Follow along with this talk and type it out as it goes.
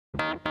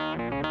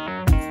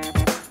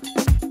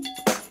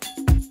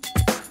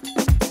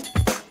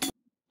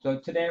So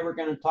today we're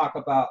going to talk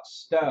about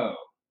STO,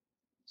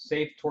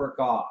 safe torque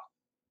off.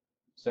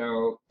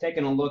 So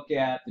taking a look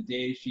at the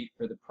data sheet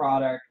for the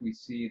product, we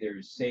see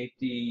there's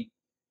safety,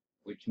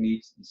 which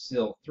meets the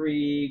SIL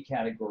 3,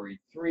 category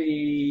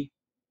 3.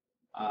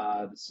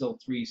 The SIL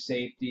 3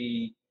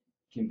 safety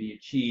can be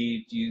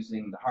achieved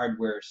using the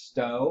hardware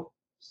STO,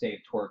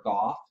 safe torque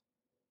off.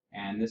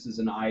 And this is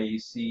an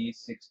IEC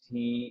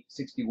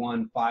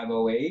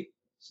 61508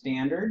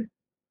 standard.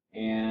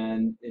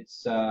 And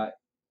it's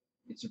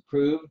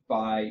approved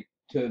by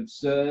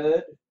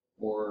TÜV,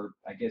 or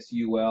I guess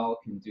UL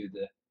can do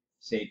the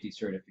safety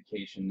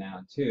certification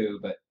now too,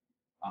 but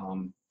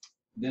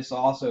this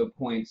also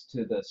points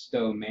to the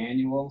STO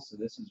manual. So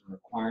this is a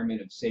requirement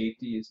of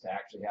safety, is to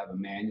actually have a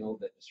manual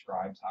that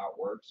describes how it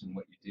works and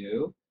what you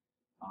do.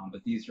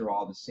 But these are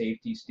all the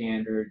safety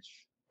standards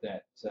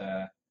that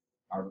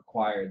are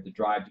required the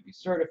drive to be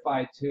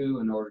certified to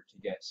in order to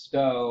get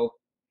STO,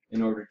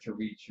 in order to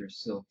reach your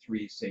SIL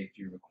 3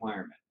 safety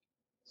requirement.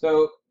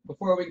 So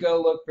before we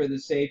go look for the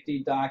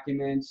safety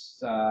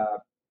documents, I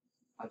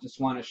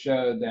just want to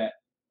show that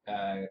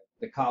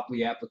the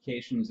Copley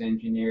applications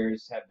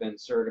engineers have been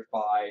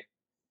certified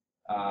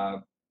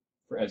as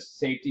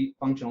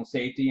functional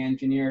safety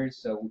engineers.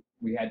 So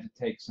we had to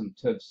take some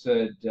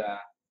TÜV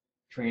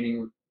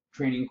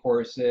training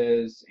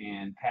courses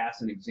and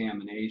pass an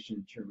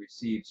examination to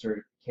receive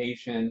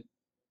certification.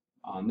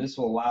 This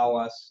will allow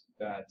us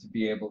to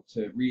be able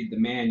to read the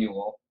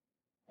manual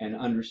and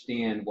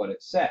understand what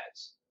it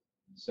says.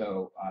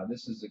 So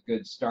this is a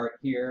good start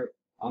here.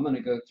 I'm going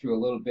to go through a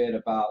little bit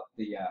about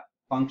the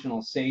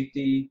functional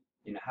safety,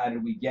 how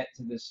did we get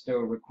to this STO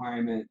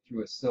requirement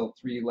through a SIL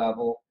 3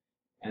 level,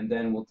 and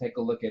then we'll take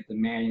a look at the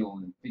manual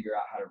and figure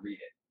out how to read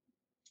it.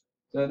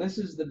 So this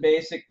is the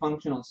basic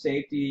functional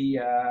safety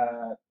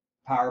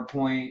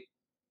PowerPoint.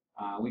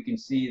 We can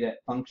see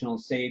that functional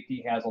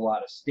safety has a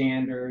lot of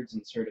standards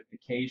and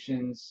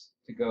certifications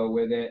to go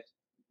with it.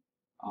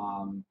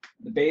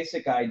 The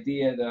basic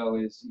idea, though,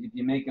 is if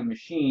you make a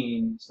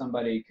machine,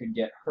 somebody could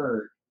get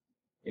hurt.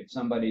 If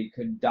somebody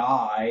could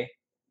die,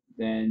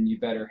 then you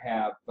better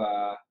have,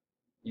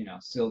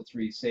 SIL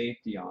 3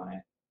 safety on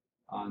it.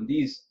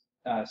 These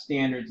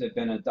standards have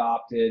been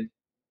adopted,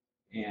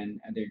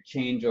 and they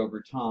change over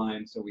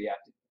time, so we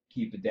have to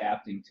keep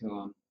adapting to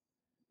them.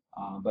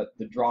 But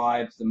the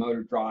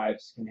motor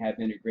drives, can have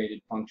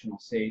integrated functional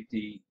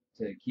safety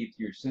to keep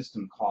your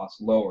system costs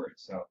lowered.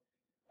 So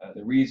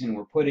the reason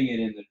we're putting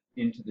it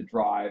into the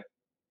drive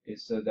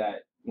is so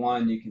that,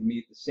 one, you can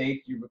meet the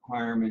safety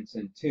requirements,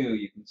 and two,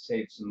 you can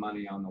save some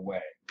money on the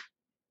way.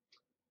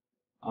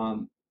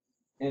 An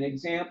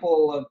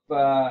example of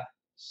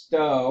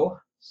STO,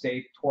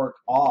 safe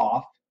torque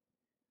off,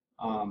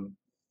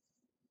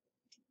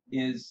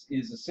 is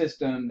a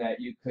system that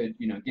you could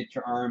get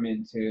your arm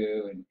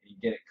into and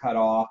get it cut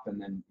off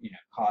and then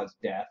cause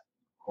death,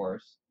 of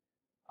course.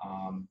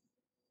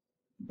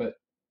 But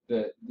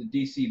the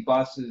DC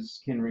buses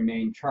can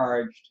remain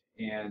charged,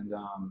 and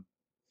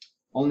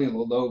only the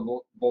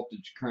low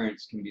voltage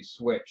currents can be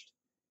switched.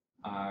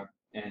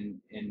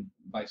 And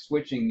by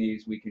switching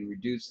these, we can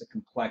reduce the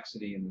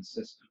complexity in the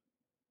system.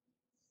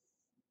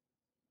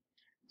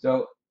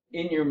 So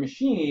in your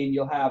machine,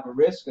 you'll have a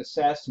risk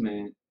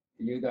assessment.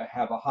 You either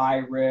have a high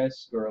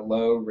risk or a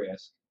low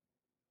risk.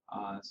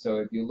 So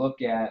if you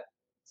look at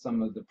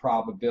some of the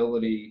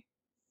probability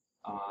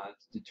to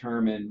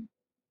determine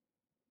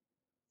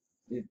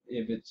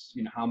if it's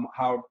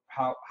how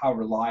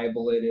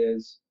reliable it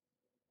is,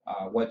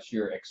 what's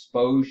your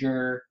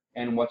exposure,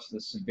 and what's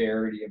the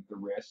severity of the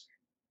risk.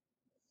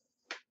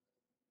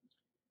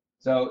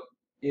 So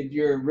if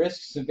your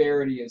risk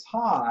severity is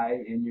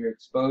high and your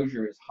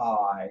exposure is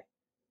high,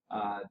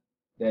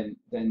 then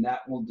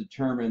that will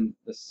determine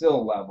the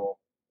SIL level.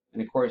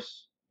 And of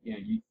course,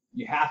 you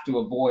have to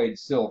avoid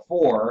SIL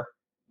 4.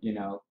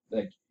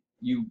 There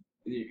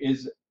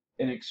is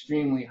an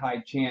extremely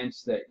high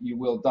chance that you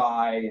will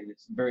die, and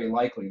it's very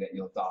likely that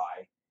you'll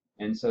die.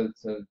 And so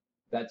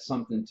that's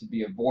something to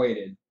be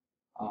avoided.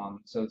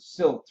 So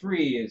SIL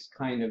 3 is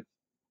kind of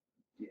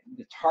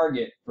the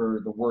target for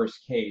the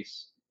worst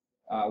case,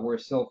 where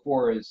SIL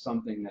 4 is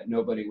something that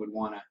nobody would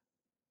want to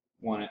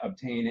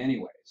obtain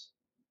anyways.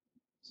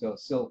 So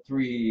SIL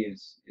 3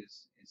 is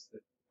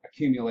the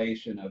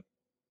accumulation of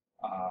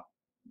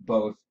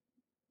both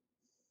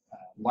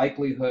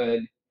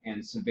likelihood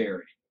and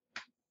severity.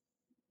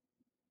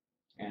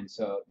 And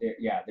so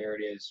there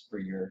it is for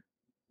your.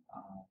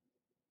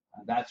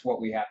 That's what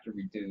we have to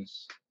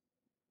reduce.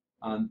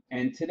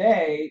 And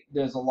today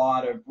there's a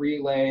lot of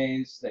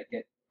relays that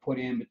get put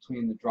in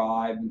between the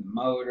drive and the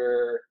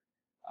motor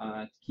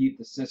to keep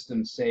the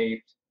system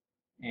safe.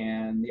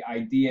 And the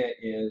idea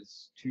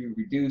is to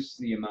reduce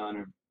the amount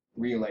of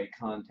relay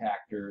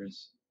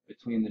contactors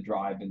between the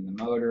drive and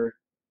the motor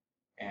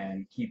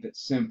and keep it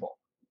simple.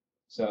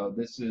 So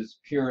this is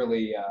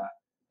purely a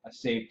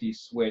safety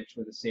switch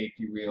with a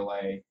safety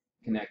relay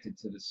connected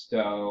to the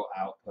STO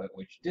output,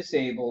 which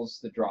disables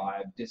the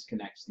drive,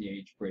 disconnects the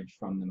H-bridge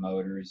from the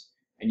motors,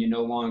 and you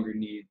no longer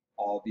need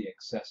all the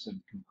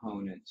excessive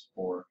components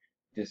for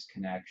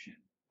disconnection.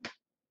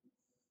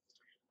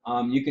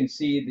 You can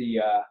see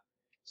the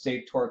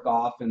safe torque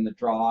off in the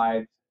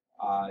drive.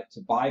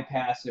 To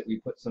bypass it, we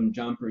put some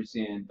jumpers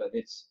in, but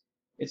it's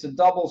a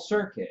double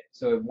circuit.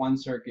 So if one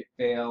circuit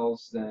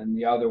fails, then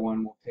the other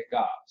one will pick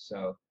up.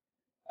 So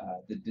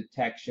the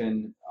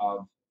detection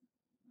of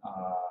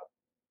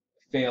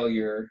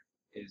failure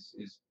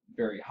is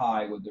very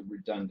high with the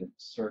redundant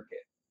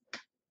circuit.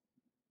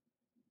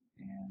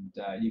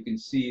 And you can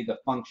see the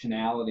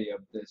functionality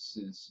of this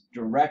is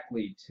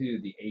directly to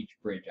the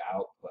H-bridge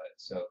output.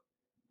 So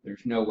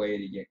there's no way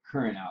to get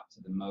current out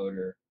to the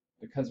motor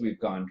because we've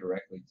gone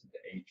directly to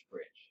the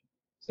H-bridge.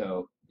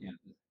 So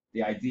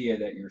the idea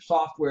that your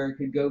software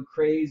could go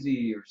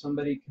crazy or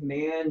somebody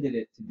commanded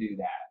it to do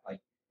that, like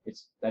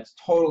that's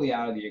totally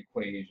out of the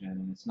equation,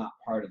 and it's not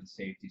part of the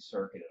safety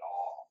circuit at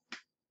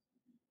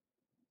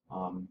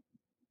all.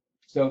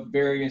 So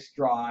various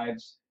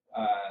drives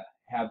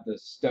have the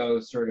STO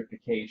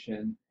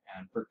certification,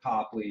 and for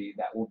Copley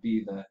that will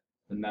be the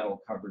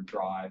metal covered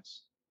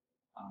drives.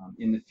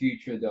 In the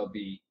future there'll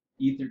be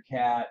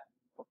EtherCAT,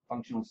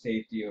 functional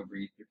safety over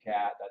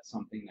EtherCAT. That's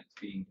something that's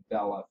being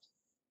developed,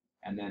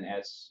 and then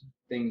as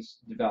things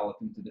develop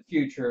into the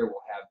future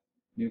we'll have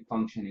new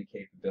function and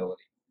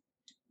capability.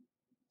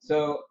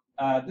 So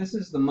this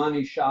is the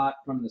money shot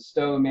from the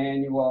STO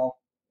manual,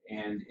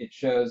 and it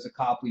shows a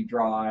Copley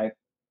drive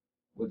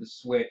with a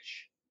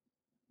switch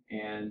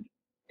and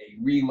a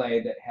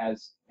relay that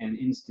has an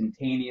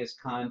instantaneous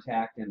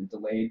contact and a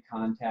delayed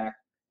contact.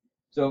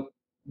 So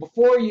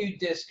before you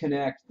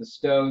disconnect the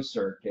STO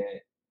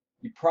circuit,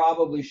 you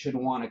probably should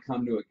want to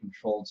come to a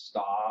controlled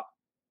stop.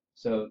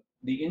 So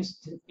the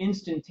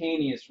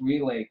instantaneous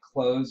relay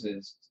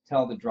closes to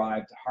tell the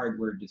drive to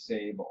hardware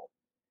disable.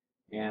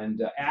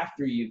 And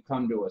after you've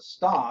come to a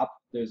stop,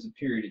 there's a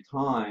period of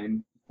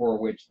time for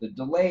which the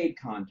delayed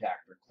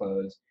contactor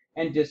closes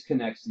and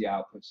disconnects the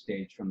output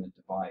stage from the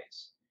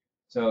device.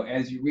 So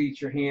as you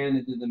reach your hand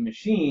into the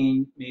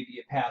machine, maybe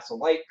you pass a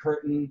light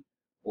curtain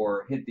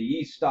or hit the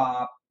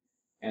e-stop,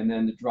 and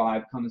then the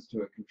drive comes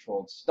to a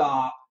controlled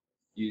stop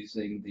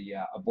using the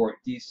abort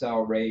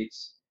decel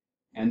rates,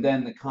 and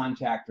then the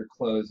contactor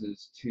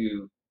closes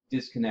to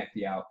disconnect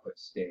the output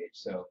stage.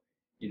 So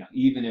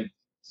even if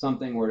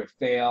something were to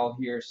fail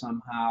here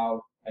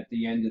somehow, at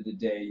the end of the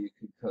day you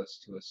could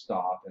coast to a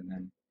stop and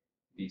then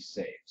be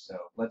safe. So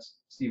let's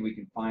see if we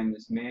can find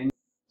this manual.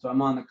 So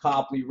I'm on the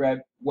Copley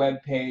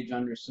web page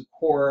under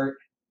support,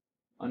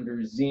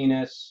 under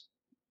Zenus,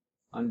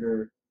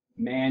 under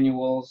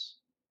manuals.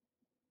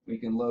 We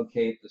can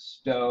locate the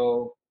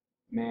STO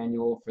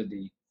manual for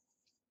the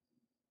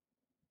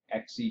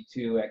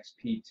XE2,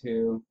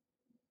 XP2.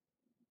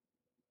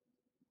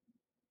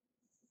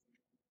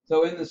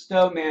 So in the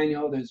STO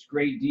manual, there's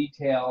great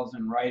details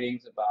and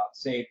writings about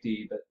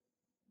safety, but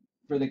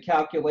for the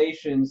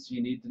calculations,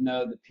 you need to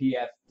know the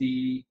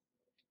PFD,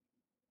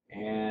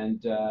 and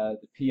the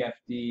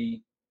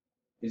PFD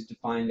is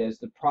defined as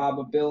the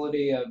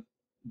probability of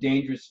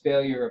dangerous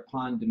failure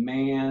upon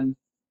demand.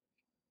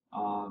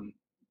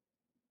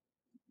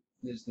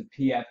 There's the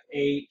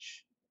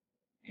PFH,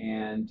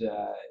 and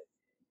the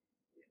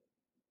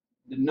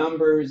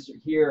numbers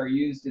here are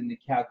used in the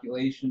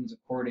calculations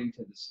according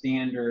to the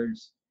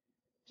standards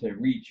to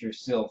reach your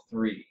SIL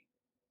 3.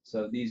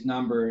 So these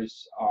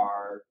numbers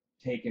are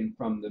taken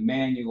from the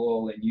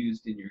manual and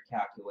used in your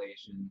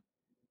calculation.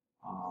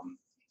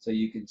 So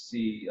you can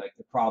see like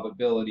the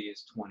probability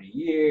is 20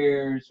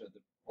 years,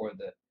 or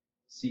the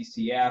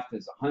CCF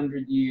is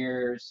 100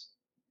 years.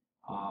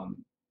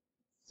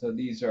 So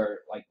these are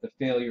like the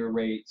failure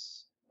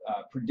rates,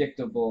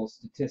 predictable,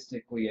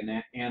 statistically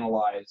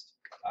analyzed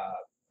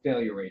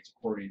failure rates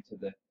according to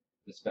the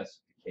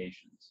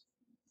specifications.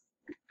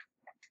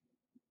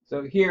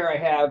 So here I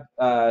have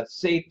a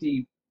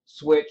safety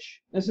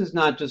switch. This is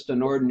not just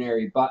an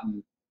ordinary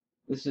button.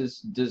 This is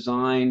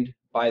designed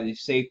by the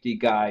safety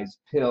guys,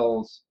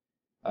 pills.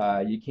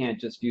 You can't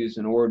just use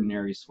an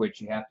ordinary switch.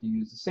 You have to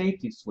use a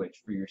safety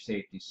switch for your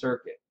safety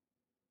circuit.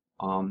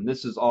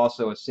 This is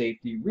also a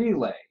safety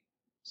relay.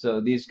 So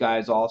these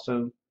guys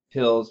also,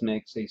 pills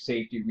makes a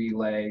safety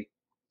relay.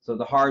 So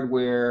the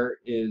hardware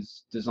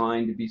is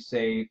designed to be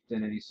safe,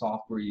 and any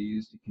software you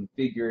use to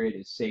configure it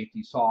is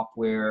safety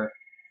software.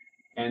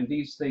 And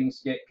these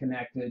things get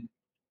connected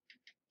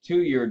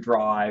to your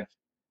drive.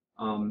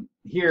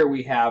 Here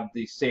we have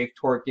the safe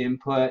torque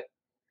input,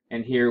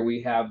 and here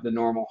we have the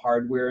normal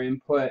hardware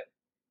input,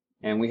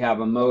 and we have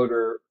a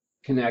motor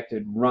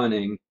connected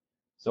running.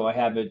 So I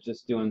have it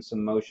just doing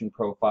some motion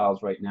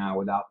profiles right now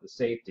without the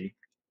safety.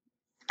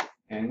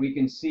 And we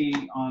can see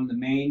on the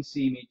main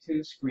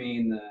CME2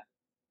 screen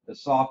the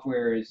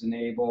software is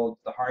enabled,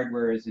 the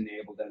hardware is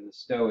enabled, and the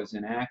STO is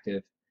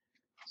inactive.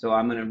 So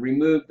I'm going to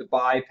remove the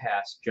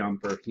bypass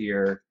jumper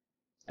here,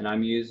 and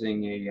I'm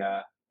using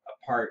a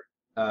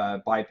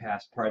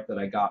bypass part that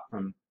I got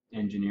from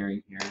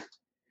engineering here.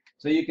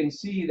 So you can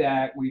see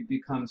that we've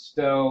become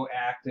STO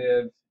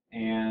active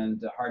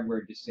and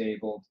hardware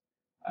disabled.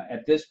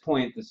 At this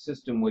point, the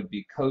system would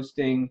be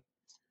coasting.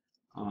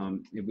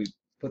 If we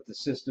put the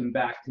system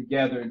back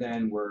together,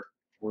 then we're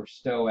we're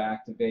STO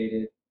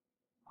activated.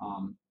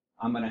 I'm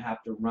going to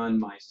have to run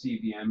my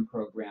CVM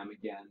program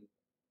again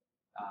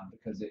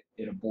because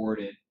it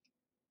aborted.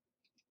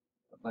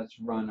 But let's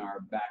run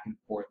our back and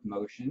forth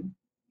motion.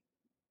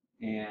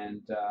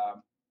 And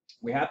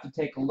we have to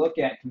take a look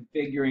at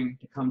configuring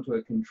to come to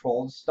a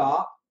controlled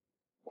stop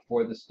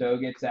before the STO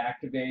gets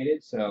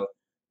activated. So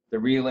the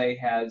relay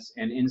has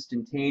an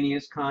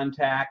instantaneous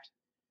contact,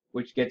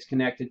 which gets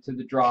connected to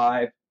the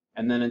drive,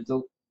 and then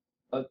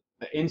a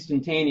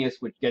instantaneous,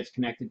 which gets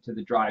connected to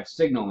the drive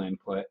signal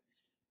input,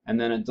 and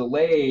then a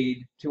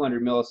delayed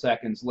 200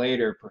 milliseconds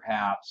later,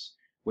 perhaps,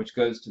 which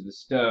goes to the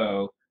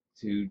STO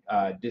to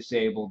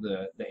disable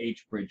the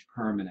H-bridge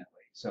permanently.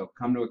 So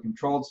come to a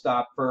controlled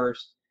stop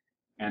first,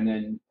 and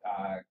then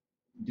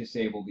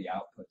disable the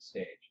output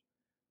stage.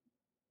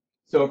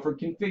 So for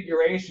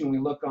configuration, we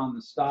look on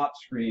the stop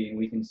screen.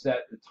 We can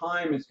set the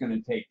time it's going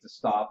to take to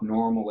stop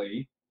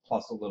normally,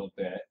 plus a little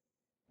bit,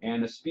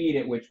 and the speed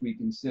at which we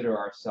consider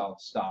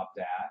ourselves stopped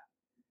at.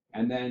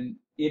 And then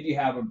if you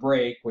have a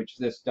brake, which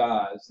this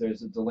does,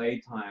 there's a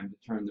delay time to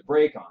turn the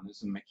brake on.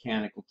 There's a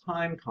mechanical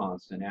time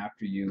constant.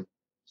 After you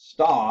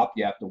stop,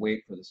 you have to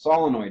wait for the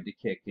solenoid to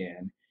kick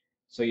in.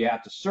 So you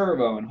have to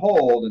servo and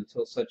hold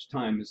until such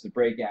time as the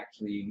brake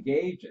actually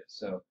engages.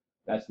 So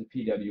that's the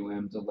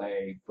PWM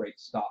delay brake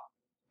stop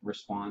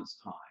response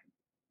time.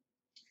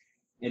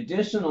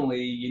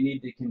 Additionally, you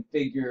need to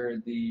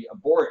configure the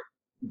abort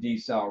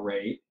decel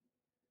rate.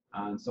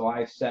 So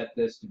I've set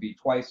this to be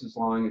twice as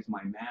long as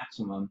my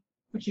maximum,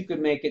 but you could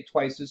make it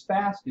twice as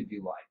fast if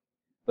you like.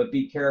 But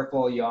be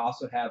careful, you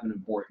also have an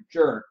abort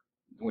jerk,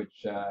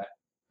 which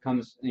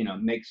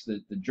makes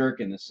the jerk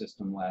in the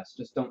system less.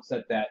 Just don't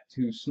set that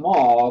too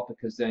small,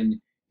 because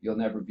then you'll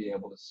never be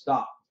able to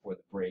stop before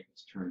the brake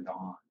is turned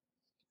on.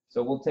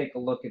 So we'll take a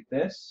look at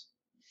this.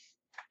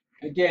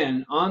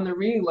 Again, on the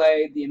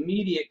relay, the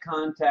immediate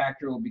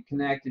contactor will be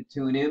connected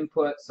to an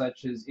input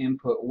such as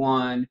input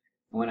 1. And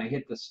when I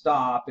hit the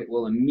stop, it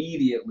will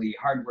immediately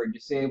hardware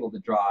disable the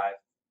drive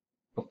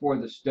before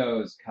the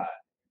STO is cut.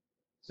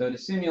 So to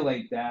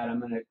simulate that, I'm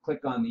going to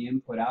click on the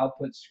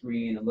input-output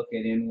screen and look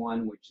at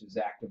in1, which is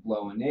active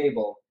low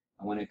enable.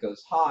 And when it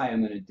goes high, I'm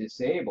going to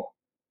disable.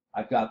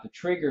 I've got the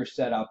trigger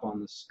set up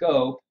on the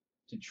scope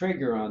to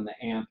trigger on the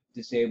amp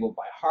disabled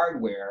by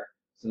hardware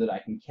so that I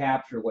can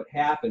capture what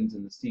happens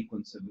in the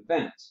sequence of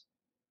events.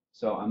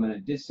 So I'm going to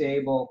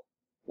disable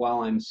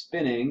while I'm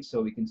spinning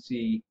so we can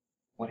see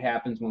what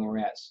happens when we're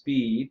at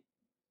speed.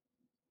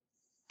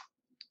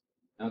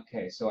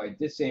 Okay, so I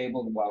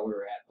disabled while we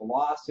were at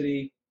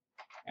velocity,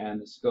 and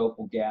the scope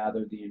will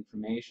gather the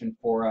information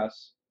for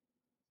us.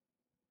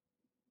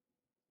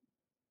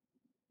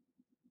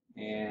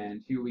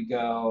 And here we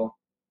go.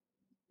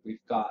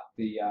 We've got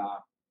the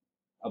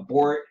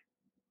abort,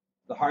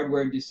 the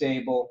hardware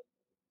disable,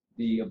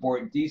 the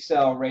abort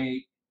decel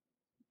rate,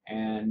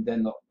 and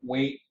then the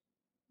wait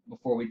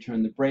before we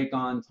turn the brake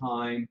on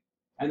time,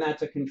 and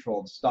that's a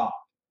controlled stop.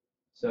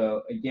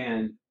 So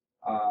again,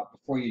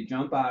 before you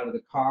jump out of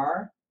the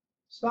car,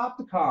 stop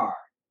the car,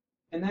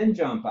 and then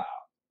jump out.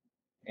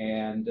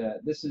 And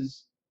this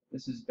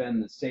has been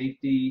the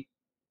safety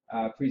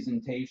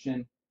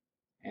presentation.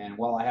 And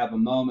while I have a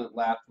moment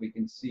left, we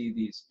can see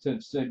these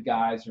TÜV-SÜD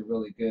guys are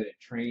really good at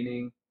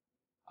training.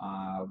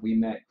 We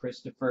met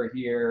Christopher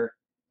here,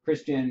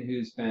 Christian,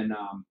 who's been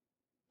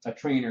a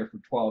trainer for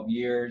 12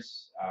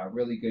 years,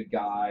 really good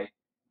guy,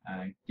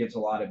 gives a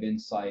lot of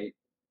insight.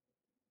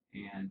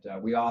 And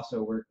we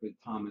also worked with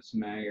Thomas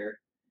Mayer,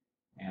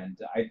 and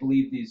I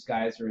believe these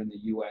guys are in the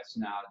U.S.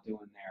 now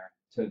doing their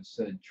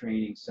TÜV-SÜD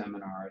training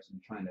seminars and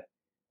trying to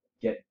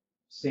get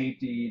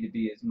safety to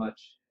be as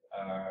much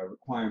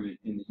requirement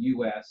in the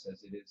U.S.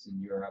 as it is in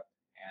Europe.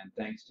 And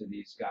thanks to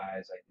these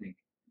guys, I think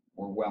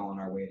we're well on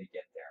our way to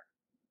get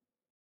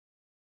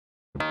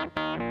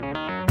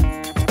there.